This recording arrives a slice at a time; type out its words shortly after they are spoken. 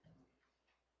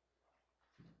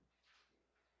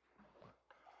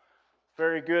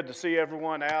Very good to see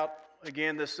everyone out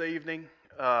again this evening.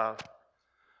 Uh,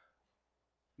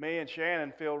 Me and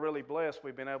Shannon feel really blessed.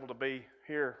 We've been able to be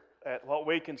here at what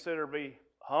we consider to be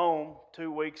home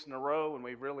 2 weeks in a row, and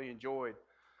we've really enjoyed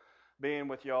being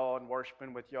with y'all and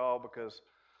worshiping with y'all because,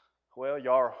 well,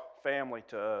 y'all are family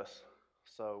to us.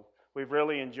 So we've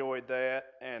really enjoyed that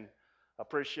and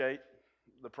appreciate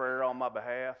the prayer on my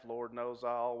behalf. Lord knows I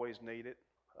always need it.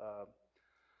 Uh,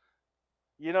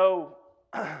 you know,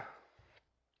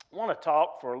 I want to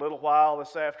talk for a little while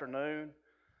this afternoon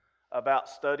about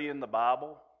studying the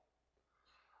Bible.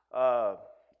 I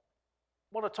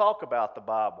want to talk about the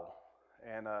Bible.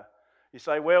 And you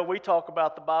say, well, we talk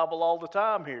about the Bible all the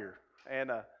time here.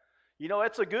 And,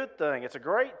 it's a good thing. It's a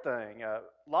great thing. A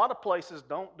lot of places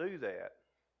don't do that.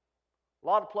 A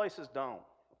lot of places don't.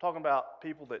 I'm talking about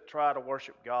people that try to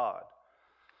worship God.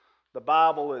 The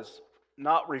Bible is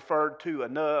not referred to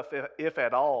enough, if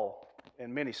at all,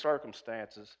 in many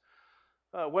circumstances.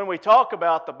 When we talk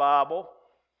about the Bible,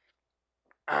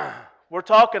 we're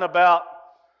talking about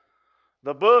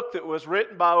the book that was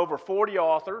written by over 40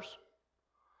 authors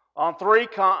on 3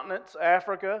 continents,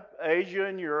 Africa, Asia,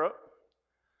 and Europe.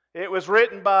 It was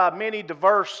written by many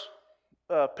diverse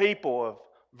people of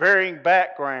varying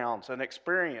backgrounds and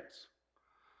experience,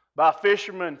 by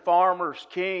fishermen, farmers,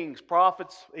 kings,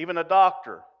 prophets, even a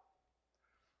doctor.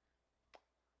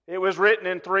 It was written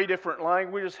in 3 different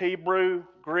languages, Hebrew,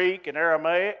 Greek, and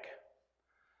Aramaic.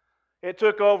 It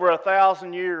took over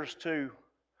 1,000 years to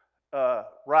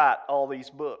write all these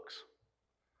books.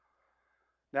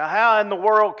 Now, how in the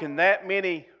world can that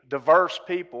many diverse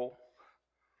people,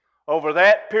 over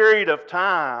that period of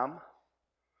time,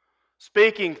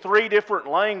 speaking 3 different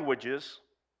languages,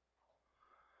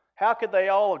 how could they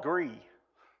all agree?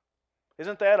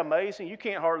 Isn't that amazing? You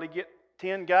can't hardly get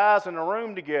 10 guys in a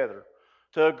room together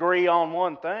to agree on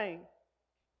one thing.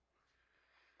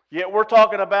 Yet we're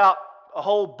talking about a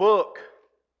whole book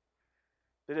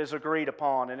that is agreed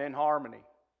upon and in harmony.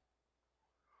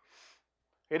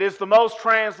 It is the most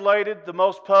translated, the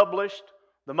most published,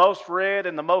 the most read,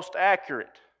 and the most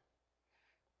accurate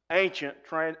ancient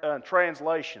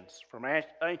translations from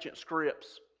ancient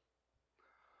scripts.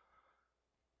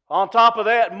 On top of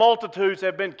that, multitudes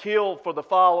have been killed for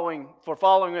following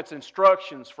its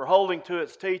instructions, for holding to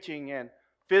its teaching, and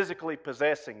physically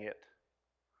possessing it.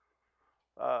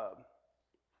 How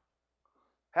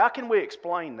can we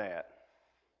explain that?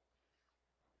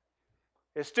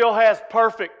 It still has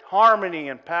perfect harmony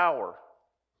and power.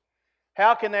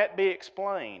 How can that be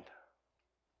explained?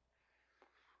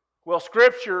 Well,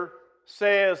 Scripture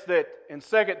says that in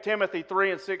 2 Timothy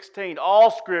 3 and 16,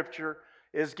 all Scripture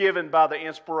is given by the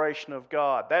inspiration of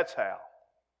God. That's how.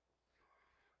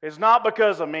 It's not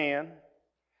because of men.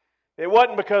 It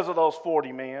wasn't because of those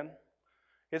 40 men.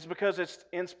 It's because it's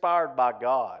inspired by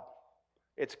God.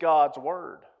 It's God's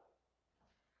Word.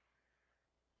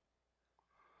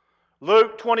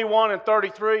 Luke 21 and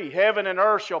 33, heaven and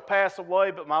earth shall pass away,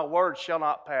 but my word shall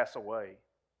not pass away.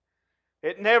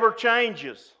 It never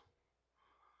changes.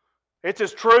 It's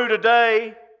as true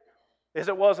today as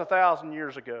it was 1,000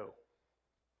 years ago.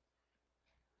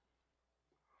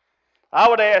 I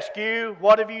would ask you,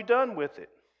 what have you done with it?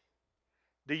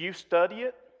 Do you study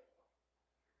it?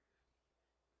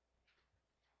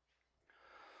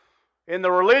 In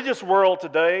the religious world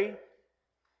today,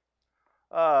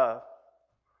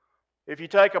 if you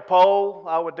take a poll,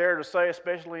 I would dare to say,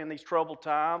 especially in these troubled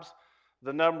times,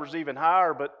 the number's even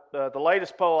higher, but the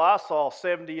latest poll I saw,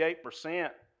 78%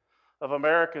 of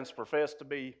Americans profess to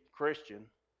be Christian.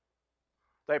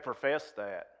 They profess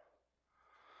that.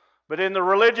 But in the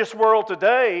religious world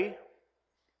today,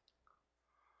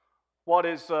 what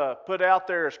is put out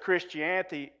there as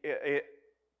Christianity, the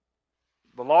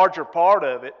larger part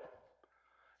of it,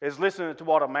 is listening to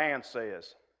what a man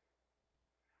says.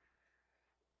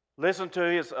 Listen to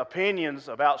his opinions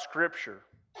about Scripture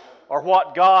or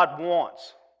what God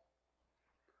wants.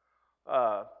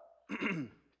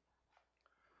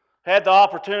 Had the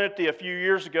opportunity a few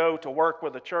years ago to work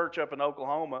with a church up in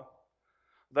Oklahoma.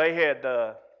 They had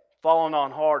fallen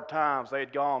on hard times. They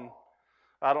had gone,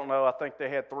 I don't know, I think they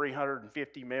had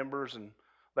 350 members and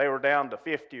they were down to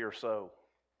 50 or so.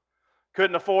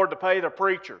 Couldn't afford to pay the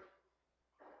preacher.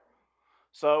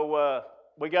 So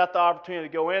we got the opportunity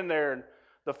to go in there, and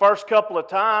the first couple of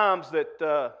times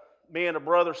that me and a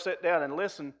brother sat down and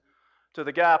listened to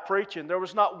the guy preaching, there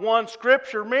was not one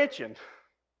scripture mentioned.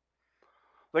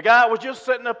 The guy was just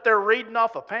sitting up there reading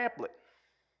off a pamphlet.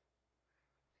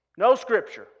 No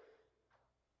scripture.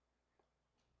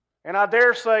 And I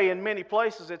dare say in many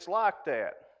places it's like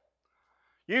that.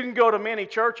 You can go to many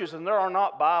churches and there are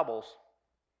not Bibles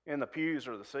in the pews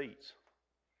or the seats.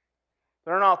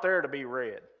 They're not there to be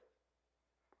read.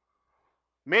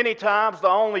 Many times the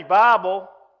only Bible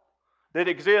that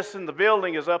exists in the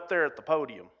building is up there at the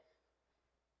podium.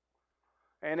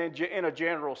 And in a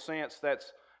general sense,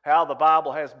 that's how the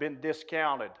Bible has been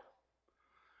discounted.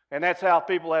 And that's how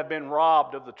people have been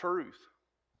robbed of the truth.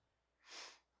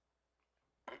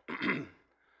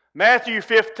 Matthew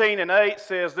 15:8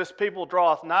 says, "This people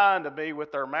draweth nigh unto me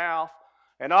with their mouth,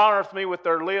 and honoreth me with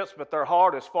their lips, but their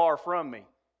heart is far from me.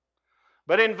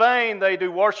 But in vain they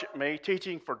do worship me,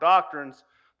 teaching for doctrines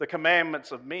the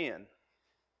commandments of men."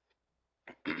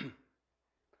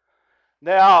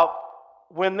 Now,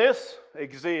 when this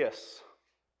exists,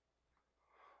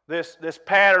 this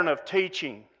pattern of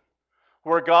teaching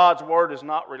where God's word is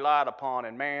not relied upon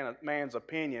and man's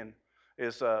opinion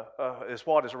is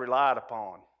what is relied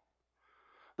upon,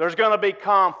 there's going to be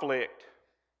conflict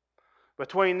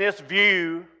between this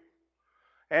view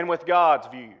and with God's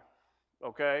view.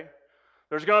 Okay?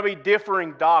 There's going to be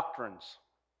differing doctrines.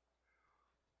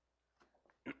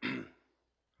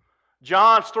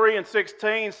 John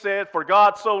 3:16 said, "For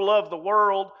God so loved the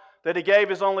world that he gave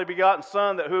his only begotten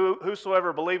Son, that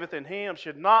whosoever believeth in him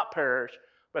should not perish,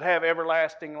 but have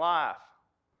everlasting life."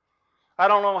 I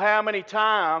don't know how many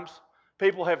times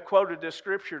people have quoted this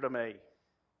scripture to me,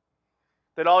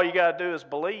 that all you got to do is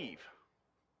believe.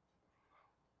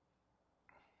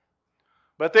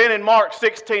 But then in Mark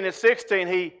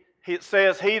 16:16, it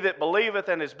says, "He that believeth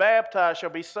and is baptized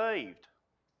shall be saved."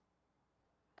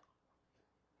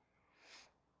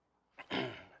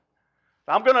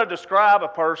 I'm going to describe a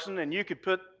person, and you could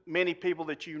put many people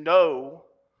that you know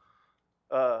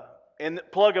and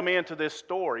plug them into this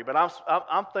story, but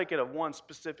I'm thinking of one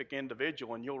specific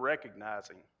individual, and you'll recognize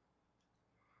him,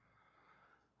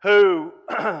 who,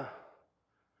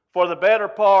 for the better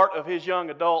part of his young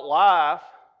adult life,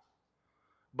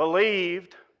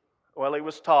 believed, well, he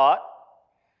was taught,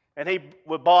 and he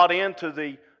bought into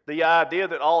the idea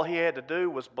that all he had to do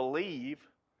was believe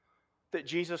that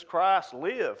Jesus Christ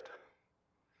lived,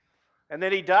 and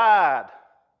that he died,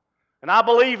 and I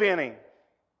believe in him,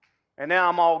 and now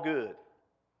I'm all good.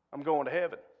 I'm going to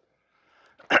heaven.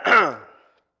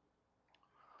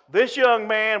 This young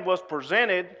man was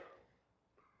presented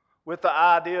with the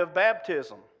idea of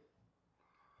baptism.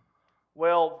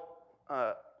 Well,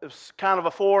 it was kind of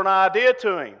a foreign idea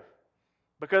to him,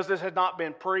 because this had not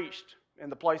been preached in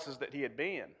the places that he had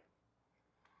been.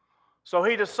 So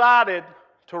he decided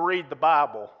to read the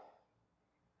Bible.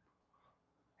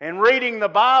 And reading the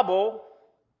Bible,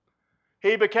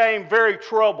 he became very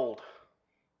troubled,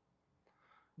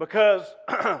 because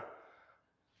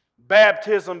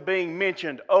baptism being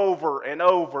mentioned over and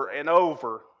over and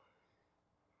over,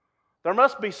 there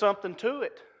must be something to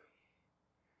it.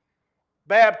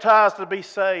 Baptized to be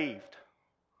saved.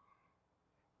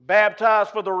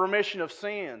 Baptized for the remission of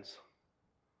sins.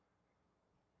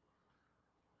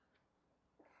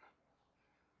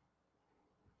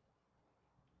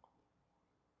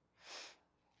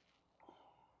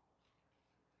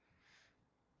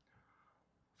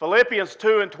 Philippians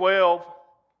 2:12,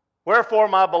 "Wherefore,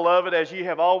 my beloved, as ye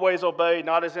have always obeyed,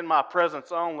 not as in my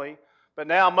presence only, but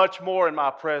now much more in my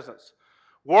presence,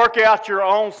 work out your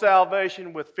own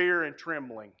salvation with fear and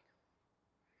trembling."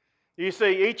 You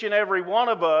see, each and every one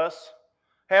of us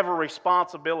have a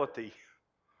responsibility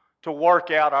to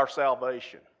work out our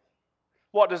salvation.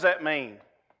 What does that mean?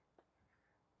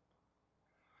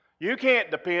 You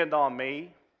can't depend on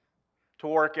me to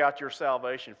work out your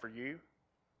salvation for you.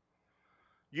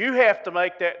 You have to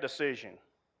make that decision.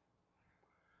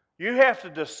 You have to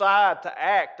decide to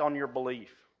act on your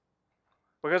belief.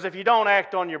 Because if you don't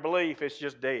act on your belief, it's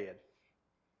just dead.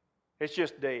 It's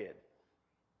just dead.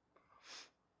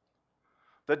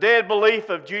 The dead belief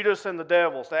of Judas and the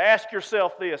devils. To ask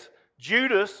yourself this: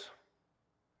 Judas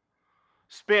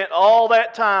spent all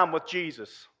that time with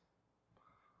Jesus,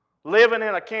 living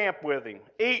in a camp with him,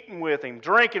 eating with him,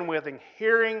 drinking with him,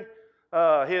 hearing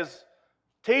his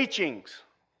teachings.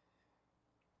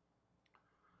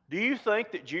 Do you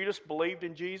think that Judas believed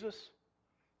in Jesus?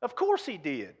 Of course he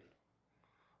did.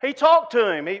 He talked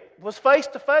to him. He was face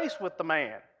to face with the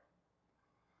man.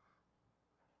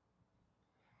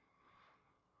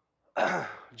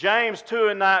 James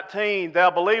 2:19, "Thou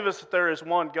believest that there is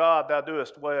one God, thou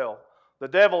doest well. The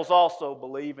devils also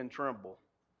believe and tremble."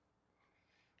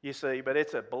 You see, but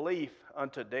it's a belief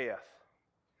unto death.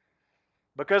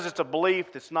 Because it's a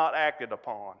belief that's not acted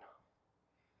upon.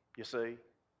 You see.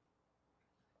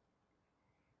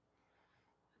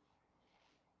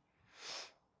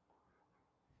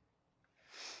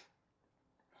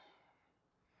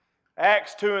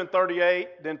 Acts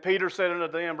 2:38, "Then Peter said unto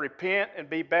them, Repent and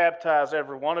be baptized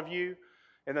every one of you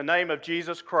in the name of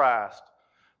Jesus Christ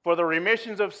for the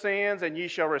remissions of sins, and ye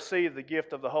shall receive the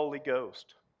gift of the Holy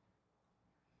Ghost.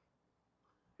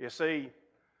 You see,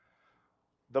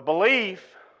 the belief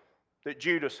that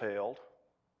Judas held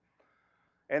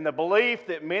and the belief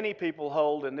that many people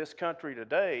hold in this country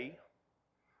today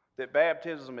that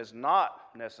baptism is not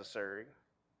necessary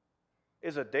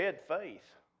is a dead faith.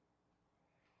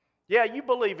 Yeah, you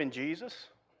believe in Jesus,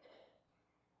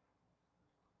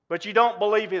 but you don't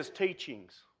believe his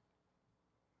teachings.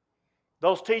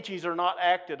 Those teachings are not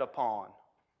acted upon.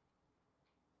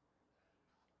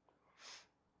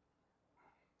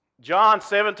 John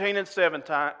 17 and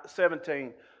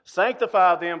 17,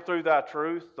 sanctify them through thy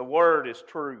truth. The word is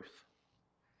truth.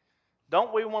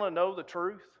 Don't we want to know the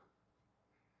truth?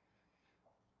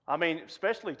 I mean,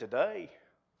 especially today.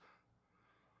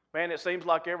 Man, it seems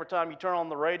like every time you turn on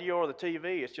the radio or the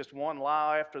TV, it's just one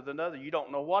lie after another. You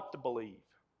don't know what to believe.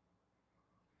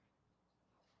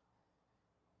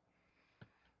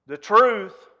 The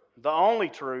truth, the only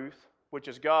truth, which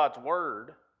is God's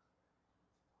word,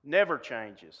 never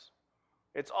changes.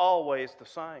 It's always the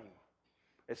same.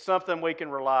 It's something we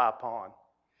can rely upon.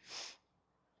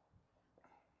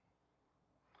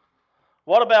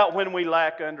 What about when we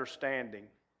lack understanding?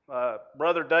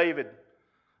 Brother David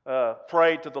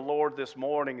prayed to the Lord this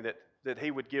morning that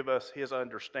he would give us his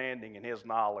understanding and his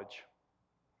knowledge.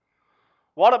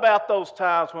 What about those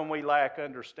times when we lack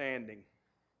understanding?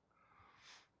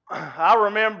 I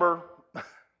remember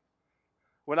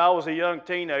when I was a young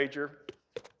teenager,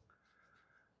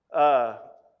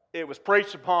 it was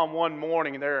preached upon one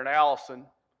morning there in Allison,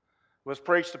 was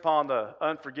preached upon the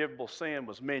unforgivable sin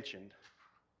was mentioned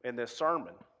in this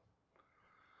sermon.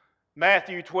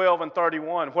 Matthew 12 and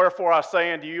 31, wherefore I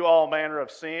say unto you, all manner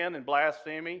of sin and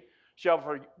blasphemy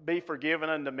shall be forgiven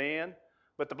unto men,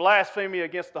 but the blasphemy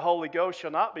against the Holy Ghost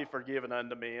shall not be forgiven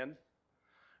unto men.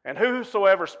 And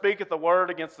whosoever speaketh the word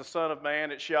against the Son of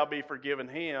Man, it shall be forgiven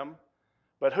him.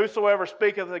 But whosoever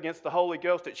speaketh against the Holy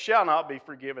Ghost, it shall not be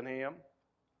forgiven him,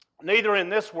 neither in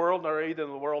this world nor either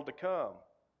in the world to come.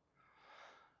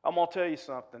 I'm going to tell you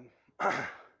something.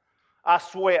 I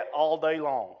sweat all day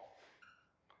long.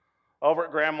 Over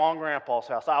at Grandma and Grandpa's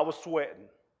house, I was sweating.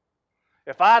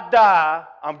 If I die,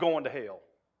 I'm going to hell.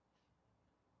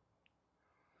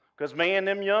 Because me and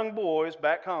them young boys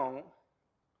back home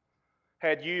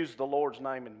had used the Lord's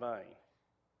name in vain.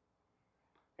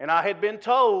 And I had been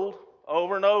told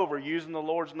over and over, using the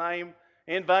Lord's name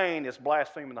in vain is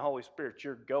blaspheming the Holy Spirit.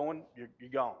 You're gone.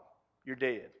 You're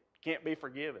dead. You can't be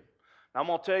forgiven. Now, I'm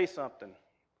going to tell you something.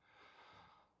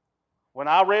 When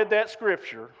I read that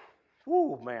scripture,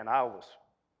 whoo, man, I was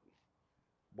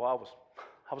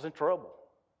in trouble.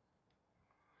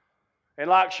 And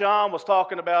like Sean was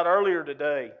talking about earlier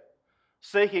today,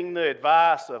 seeking the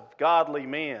advice of godly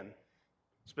men,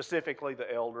 specifically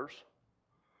the elders.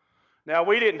 Now,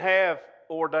 we didn't have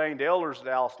ordained elders at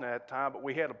Allison at that time, but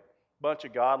we had a bunch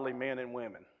of godly men and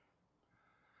women.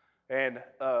 And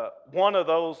one of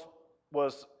those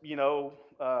was,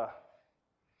 was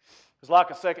like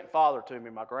a second father to me,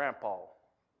 my grandpa.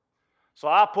 So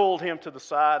I pulled him to the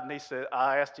side and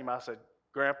I asked him, I said,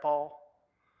 Grandpa,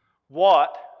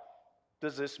 what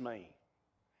does this mean?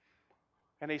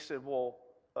 And he said, well,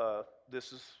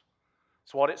 this is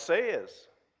what it says.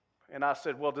 And I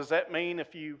said, well, does that mean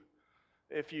if you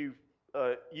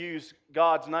use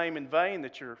God's name in vain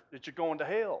that you're going to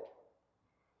hell?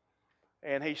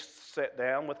 And he sat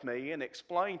down with me and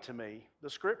explained to me the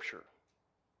scripture.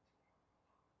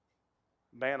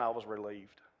 Man, I was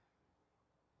relieved.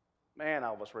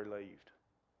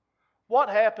 What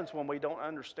happens when we don't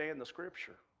understand the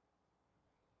scripture?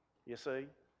 You see?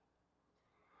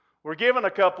 We're given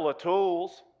a couple of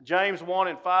tools. James 1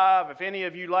 and 5, if any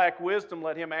of you lack wisdom,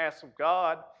 let him ask of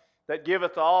God, that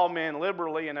giveth to all men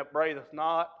liberally, and upbraideth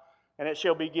not, and it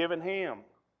shall be given him.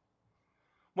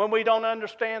 When we don't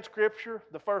understand Scripture,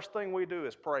 the first thing we do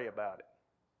is pray about it.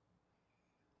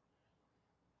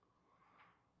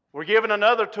 We're given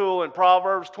another tool in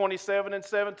Proverbs 27 and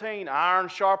 17. Iron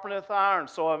sharpeneth iron,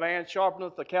 so a man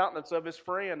sharpeneth the countenance of his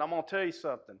friend. I'm going to tell you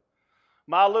something.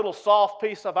 My little soft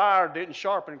piece of iron didn't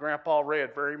sharpen Grandpa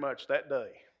Red very much that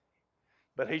day.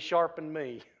 But he sharpened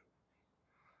me,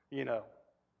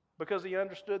 because he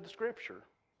understood the Scripture.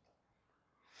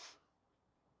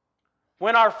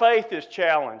 When our faith is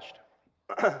challenged,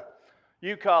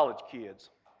 you college kids,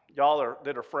 y'all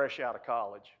that are fresh out of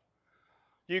college,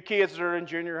 you kids that are in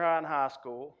junior high and high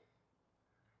school,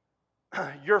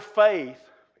 your faith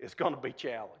is going to be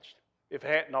challenged, if it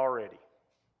hadn't already.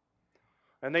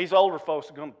 And these older folks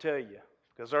are going to tell you,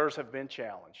 because theirs have been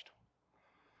challenged.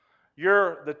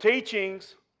 The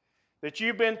teachings that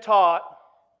you've been taught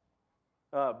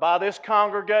by this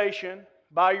congregation,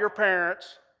 by your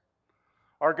parents,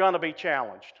 are going to be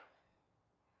challenged.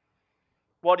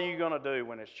 What are you going to do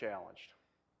when it's challenged?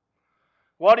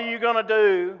 What are you going to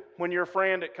do when your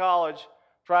friend at college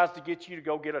tries to get you to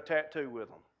go get a tattoo with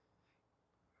them?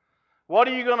 What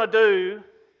are you going to do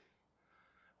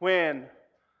when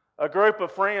a group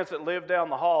of friends that live down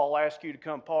the hall ask you to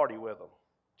come party with them?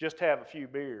 Just have a few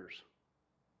beers.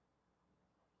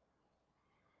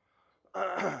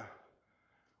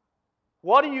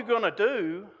 What are you going to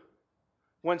do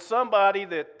when somebody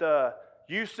that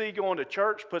you see going to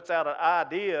church puts out an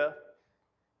idea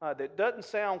that doesn't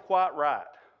sound quite right?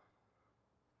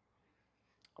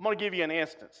 I'm going to give you an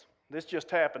instance. This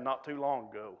just happened not too long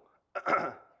ago.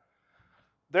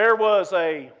 There was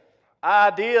an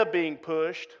idea being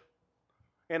pushed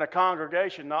in a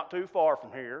congregation not too far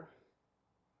from here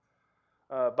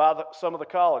by some of the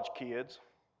college kids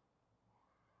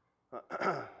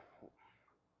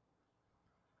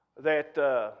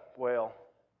that,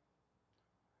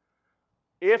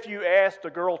 if you asked a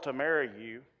girl to marry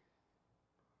you,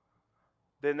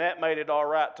 then that made it all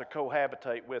right to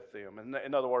cohabitate with them.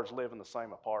 In other words, live in the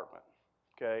same apartment.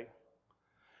 Okay?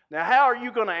 Now, how are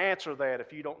you going to answer that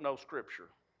if you don't know Scripture?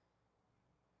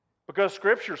 Because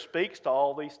Scripture speaks to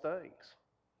all these things.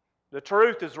 The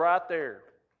truth is right there.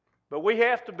 But we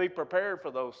have to be prepared for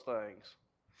those things.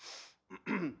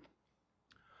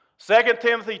 2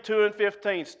 Timothy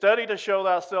 2:15, study to show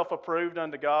thyself approved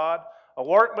unto God, a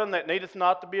workman that needeth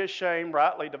not to be ashamed,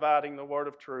 rightly dividing the word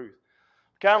of truth.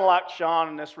 Kind of like Sean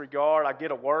in this regard, I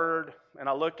get a word and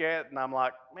I look at it and I'm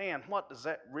like, man, what does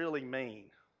that really mean?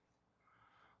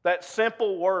 That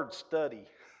simple word, study.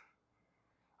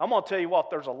 I'm going to tell you what,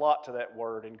 there's a lot to that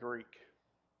word in Greek.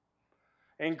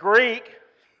 In Greek,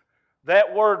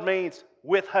 that word means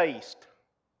with haste,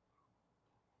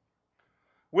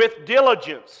 with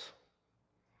diligence,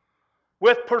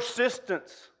 with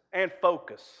persistence and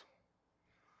focus.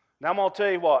 Now I'm going to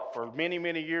tell you what, for many,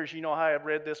 many years, you know how I've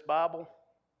read this Bible?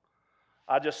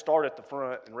 I just start at the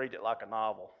front and read it like a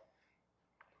novel.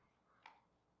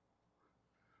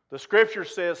 The Scripture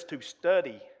says to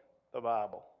study the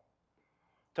Bible,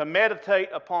 to meditate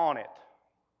upon it.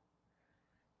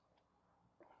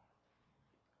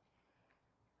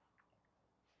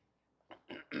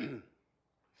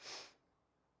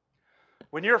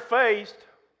 When you're faced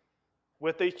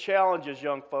with these challenges,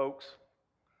 young folks,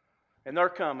 and they're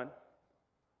coming,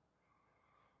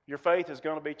 your faith is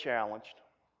going to be challenged.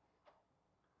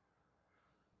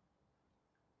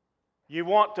 You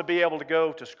want to be able to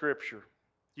go to Scripture.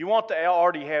 You want to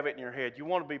already have it in your head. You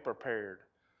want to be prepared.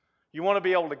 You want to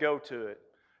be able to go to it.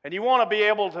 And you want to be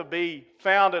able to be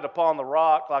founded upon the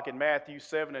rock, like in Matthew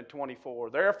 7:24.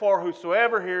 Therefore,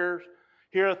 whosoever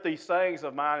heareth these sayings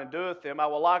of mine and doeth them, I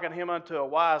will liken him unto a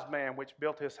wise man which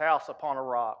built his house upon a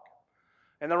rock.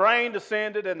 And the rain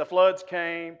descended, and the floods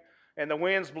came, and the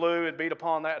winds blew and beat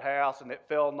upon that house, and it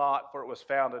fell not, for it was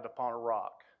founded upon a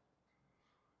rock.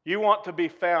 You want to be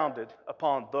founded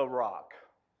upon the rock,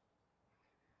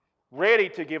 ready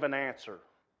to give an answer.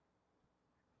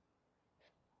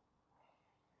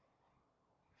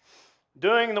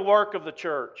 Doing the work of the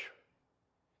church.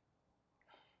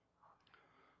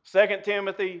 2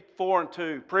 Timothy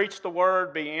 4:2, preach the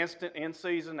word, be instant, in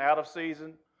season, out of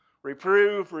season,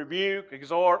 reprove, rebuke,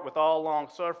 exhort with all long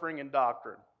suffering and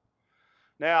doctrine.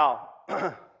 Now,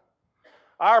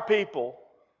 our people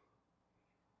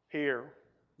here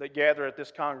that gather at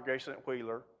this congregation at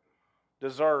Wheeler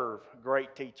deserve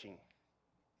great teaching.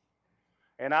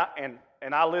 And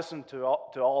I listen to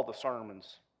all the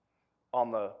sermons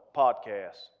on the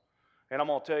podcast. And I'm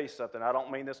going to tell you something. I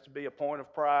don't mean this to be a point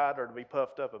of pride or to be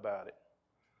puffed up about it.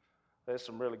 There's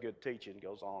some really good teaching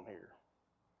goes on here.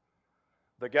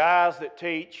 The guys that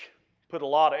teach put a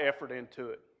lot of effort into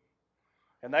it.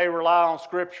 And they rely on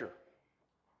Scripture.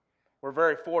 We're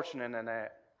very fortunate in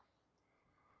that.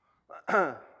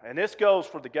 And this goes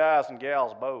for the guys and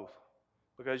gals both.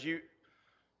 Because you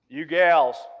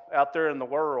gals out there in the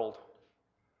world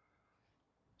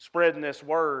spreading this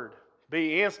word,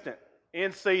 be instant,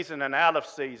 in season and out of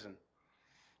season.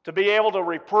 To be able to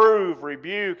reprove,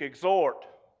 rebuke, exhort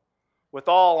with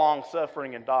all long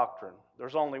suffering and doctrine.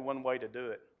 There's only one way to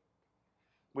do it.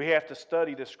 We have to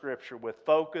study the Scripture with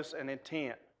focus and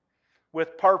intent,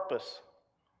 with purpose,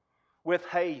 with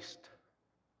haste.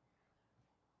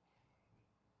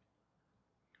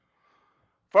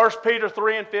 1 Peter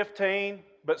 3:15,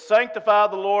 but sanctify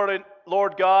the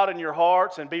Lord God in your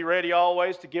hearts, and be ready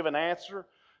always to give an answer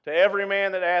to every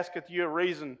man that asketh you a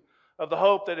reason of the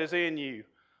hope that is in you,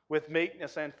 with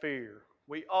meekness and fear.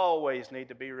 We always need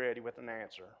to be ready with an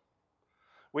answer.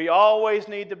 We always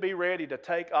need to be ready to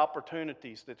take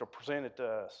opportunities that are presented to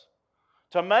us,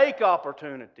 to make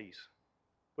opportunities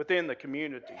within the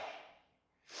community.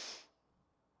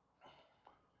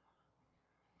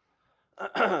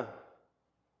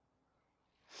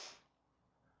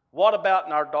 What about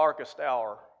in our darkest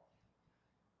hour?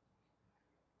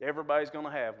 Everybody's going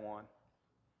to have one.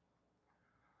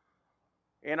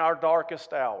 In our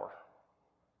darkest hour,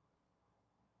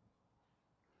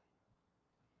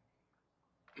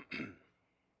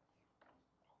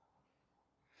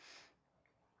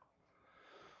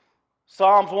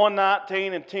 Psalms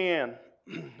 119 and 10.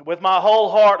 With my whole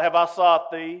heart have I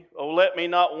sought thee. O let me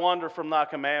not wander from thy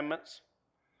commandments.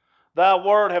 Thy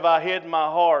word have I hid in my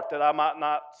heart, that I might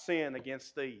not sin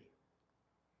against thee.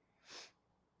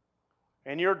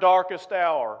 In your darkest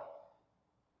hour,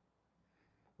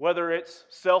 whether it's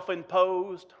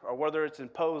self-imposed or whether it's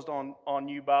imposed on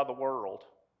you by the world,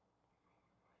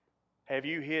 have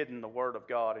you hidden the word of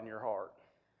God in your heart?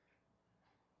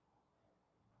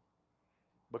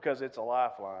 Because it's a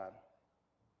lifeline.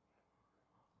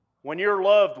 When your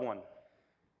loved one,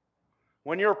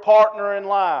 when your partner in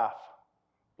life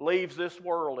leaves this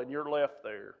world and you're left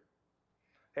there,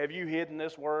 have you hidden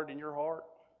this word in your heart?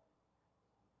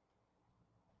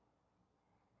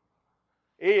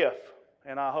 If,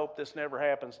 and I hope this never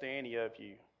happens to any of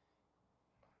you,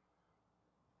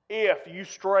 if you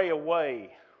stray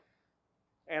away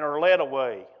and are led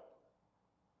away,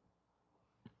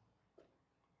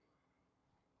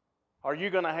 are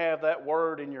you going to have that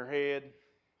word in your head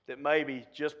that maybe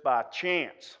just by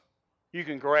chance you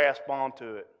can grasp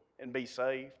onto it and be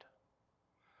saved?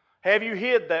 Have you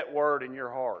hid that word in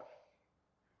your heart?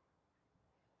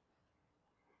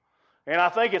 And I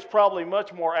think it's probably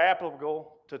much more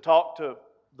applicable to talk to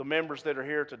the members that are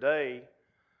here today.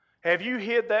 Have you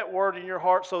hid that word in your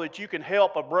heart so that you can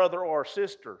help a brother or a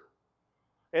sister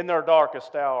in their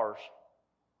darkest hours?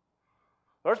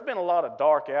 There's been a lot of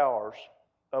dark hours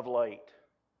of late.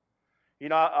 You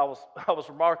know, I was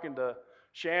remarking to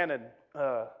Shannon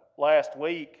last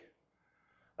week.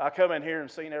 I come in here and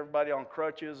seen everybody on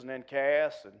crutches and in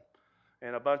casts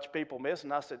and a bunch of people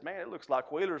missing. I said, man, it looks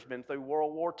like Wheeler's been through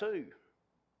World War II.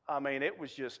 I mean, it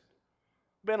was just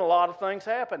been a lot of things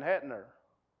happen, hadn't there?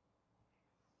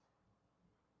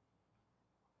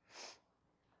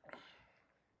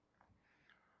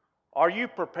 Are you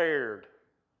prepared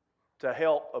to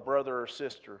help a brother or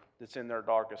sister that's in their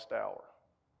darkest hour?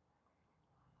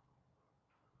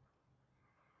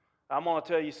 I'm going to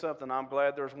tell you something. I'm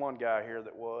glad there's one guy here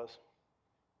that was.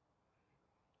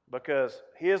 Because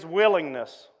his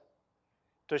willingness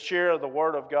to share the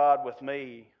Word of God with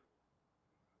me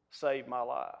saved my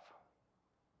life.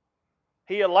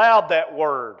 He allowed that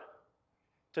Word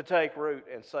to take root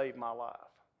and save my life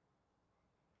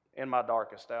in my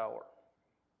darkest hour.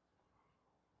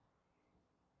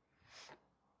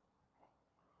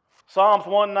 Psalms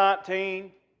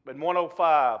 119 and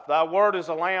 105. Thy word is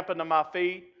a lamp unto my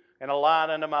feet and a light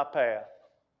unto my path.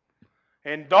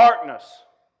 In darkness,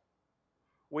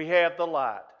 we have the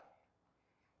light.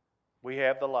 We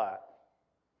have the light.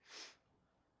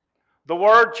 The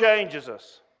word changes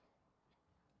us.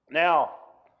 Now,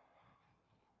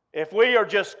 if we are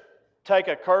just take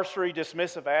a cursory,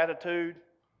 dismissive attitude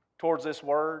towards this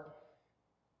word,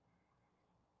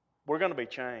 we're going to be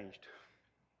changed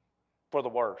for the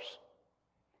worse.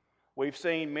 We've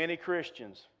seen many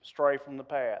Christians stray from the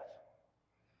path.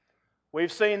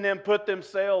 We've seen them put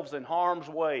themselves in harm's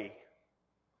way,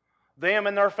 them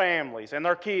and their families and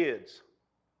their kids.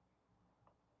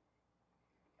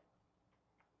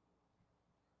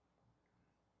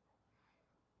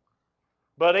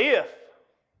 But if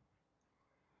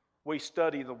we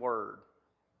study the Word,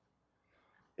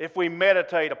 if we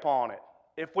meditate upon it,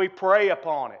 if we pray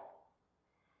upon it,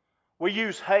 we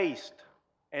use haste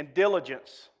and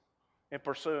diligence in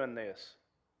pursuing this,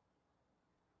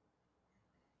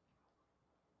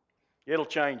 it'll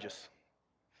change us.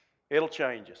 It'll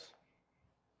change us.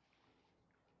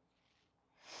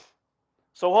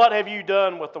 So what have you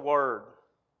done with the Word?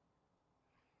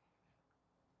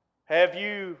 Have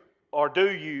you or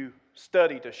do you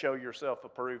study to show yourself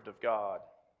approved of God?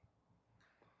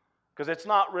 Because it's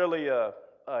not really a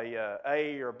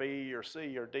A or B or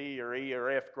C or D or E or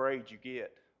F grade you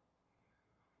get.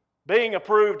 Being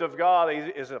approved of God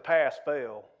is a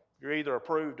pass-fail. You're either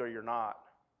approved or you're not.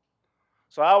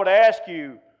 So I would ask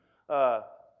you,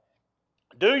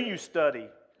 do you study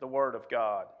the Word of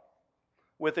God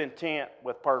with intent,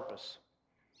 with purpose?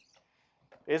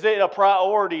 Is it a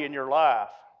priority in your life?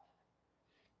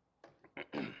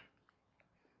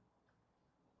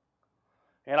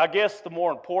 And I guess the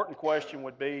more important question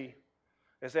would be,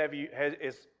 is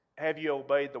have you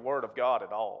obeyed the Word of God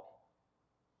at all?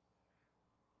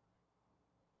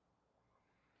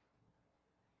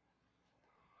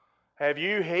 Have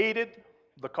you heeded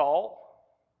the call?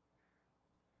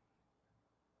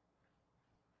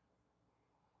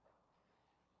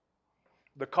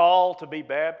 The call to be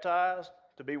baptized,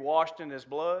 to be washed in His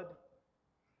blood?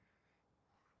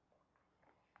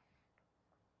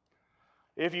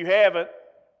 If you haven't,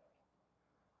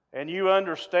 and you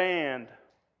understand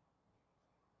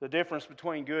the difference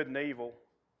between good and evil,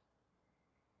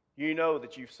 you know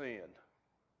that you've sinned.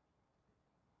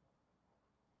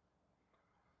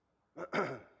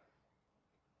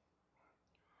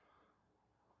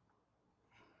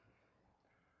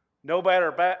 No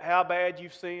matter how bad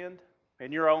you've sinned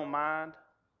in your own mind,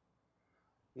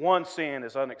 one sin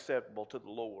is unacceptable to the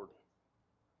Lord.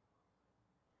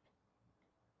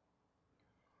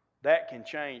 That can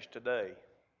change today.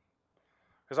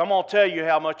 Because I'm going to tell you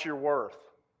how much you're worth.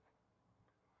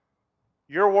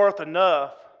 You're worth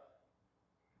enough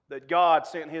that God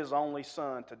sent His only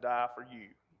Son to die for you.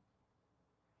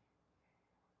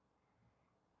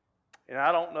 And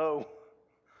I don't know,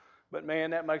 but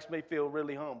man, that makes me feel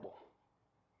really humble.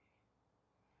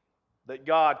 That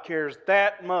God cares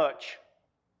that much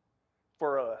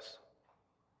for us.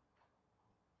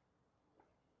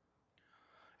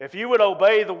 If you would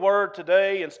obey the Word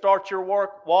today and start your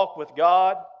walk with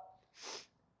God,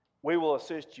 we will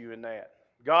assist you in that.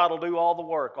 God will do all the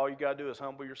work. All you got to do is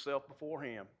humble yourself before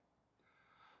Him.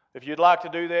 If you'd like to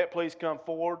do that, please come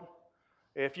forward.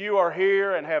 If you are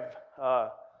here and have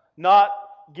not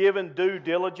given due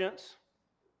diligence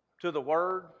to the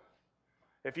Word,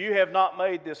 if you have not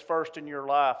made this first in your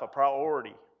life a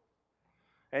priority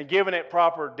and given it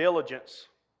proper diligence,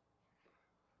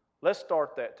 let's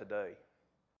start that today.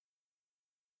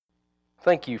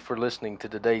 Thank you for listening to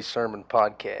today's sermon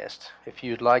podcast. If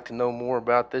you'd like to know more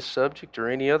about this subject or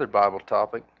any other Bible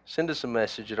topic, send us a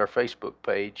message at our Facebook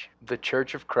page, The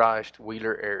Church of Christ,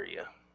 Wheeler Area.